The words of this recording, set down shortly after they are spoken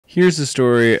Here's the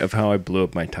story of how I blew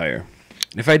up my tire.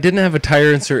 If I didn't have a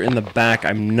tire insert in the back,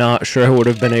 I'm not sure I would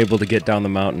have been able to get down the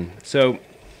mountain. So,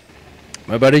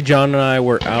 my buddy John and I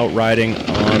were out riding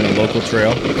on a local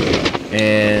trail,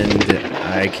 and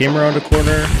I came around a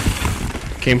corner,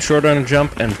 came short on a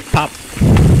jump, and pop!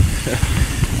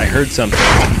 I heard something.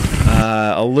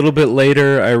 A little bit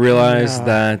later, I realized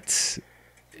that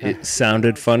it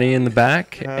sounded funny in the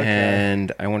back,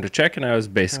 and I went to check, and I was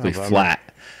basically flat.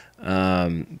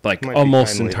 Like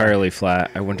almost entirely flat.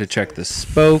 I went to check the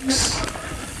spokes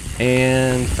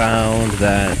and found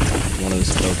that one of the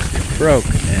spokes broke,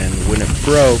 and when it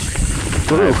broke,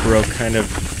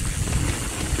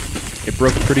 it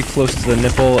broke pretty close to the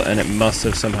nipple, and it must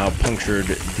have somehow punctured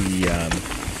the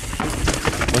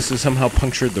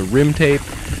rim tape,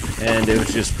 and it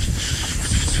was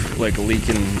just like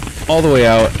leaking all the way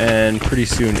out, and pretty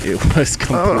soon it was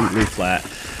completely flat.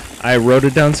 I rode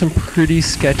it down some pretty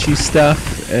sketchy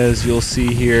stuff, as you'll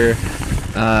see here.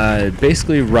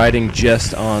 Basically riding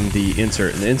just on the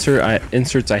insert. And the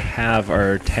inserts I have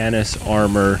are Tannis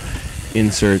Armor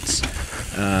inserts.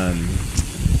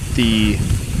 The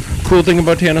cool thing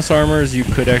about Tannis Armor is you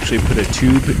could actually put a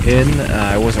tube in.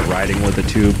 I wasn't riding with a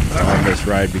tube on this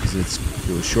ride because it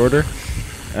was shorter.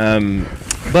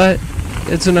 But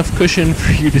it's enough cushion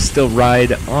for you to still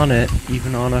ride on it,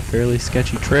 even on a fairly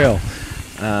sketchy trail.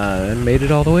 And made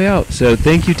it all the way out. So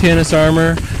thank you, Tannis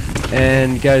Armor,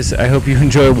 and guys, I hope you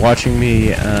enjoy watching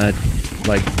me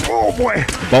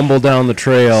bumble down the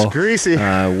trail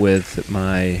with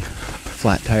my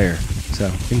flat tire.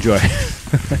 So enjoy.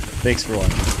 Thanks for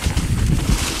watching.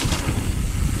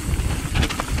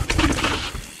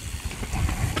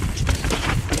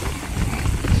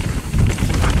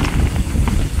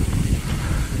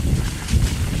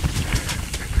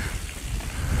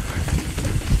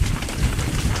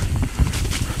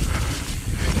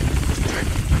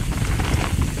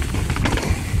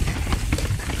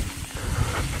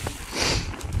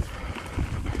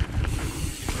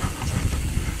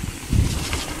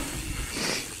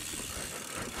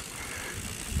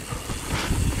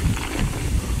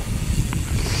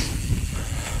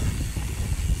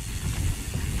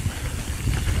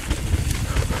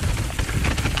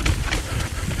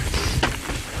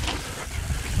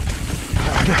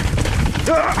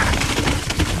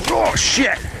 Oh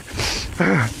shit!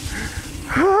 I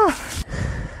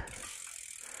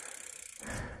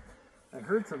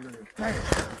heard something.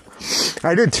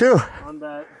 I did too. On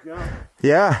that jump.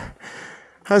 Yeah.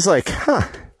 I was like, huh,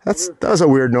 that was a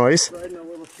weird noise. Riding a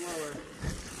little slower.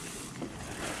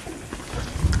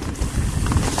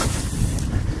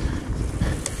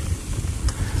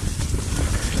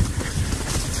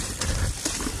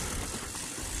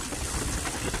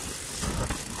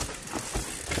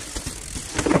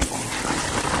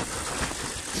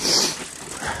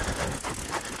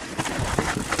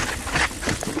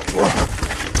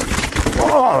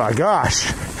 Oh my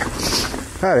gosh,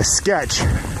 that is sketch.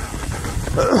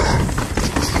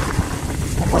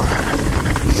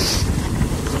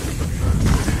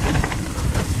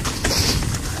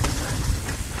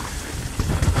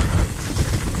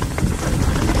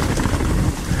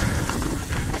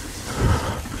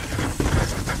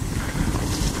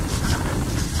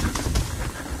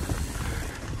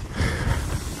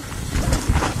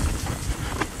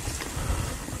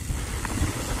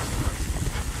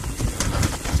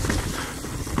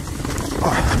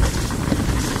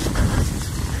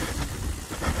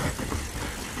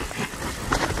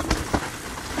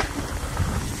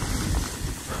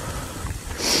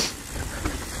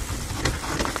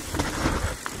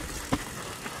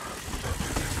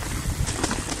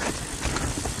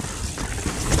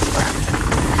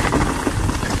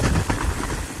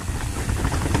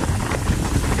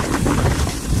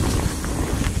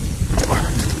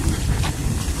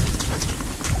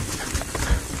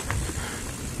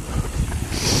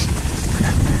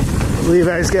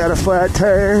 Levi's got a flat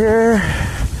tire here.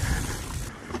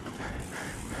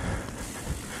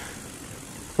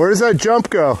 Where does that jump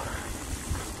go?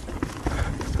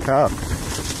 Oh.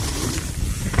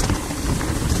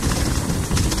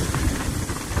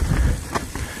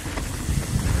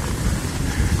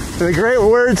 In the great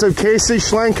words of Casey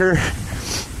Schlenker,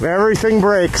 everything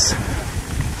breaks.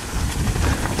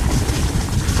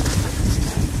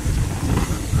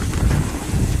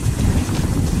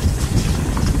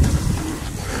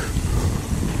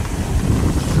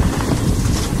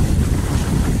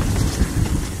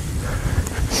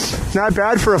 Not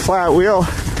bad for a flat wheel.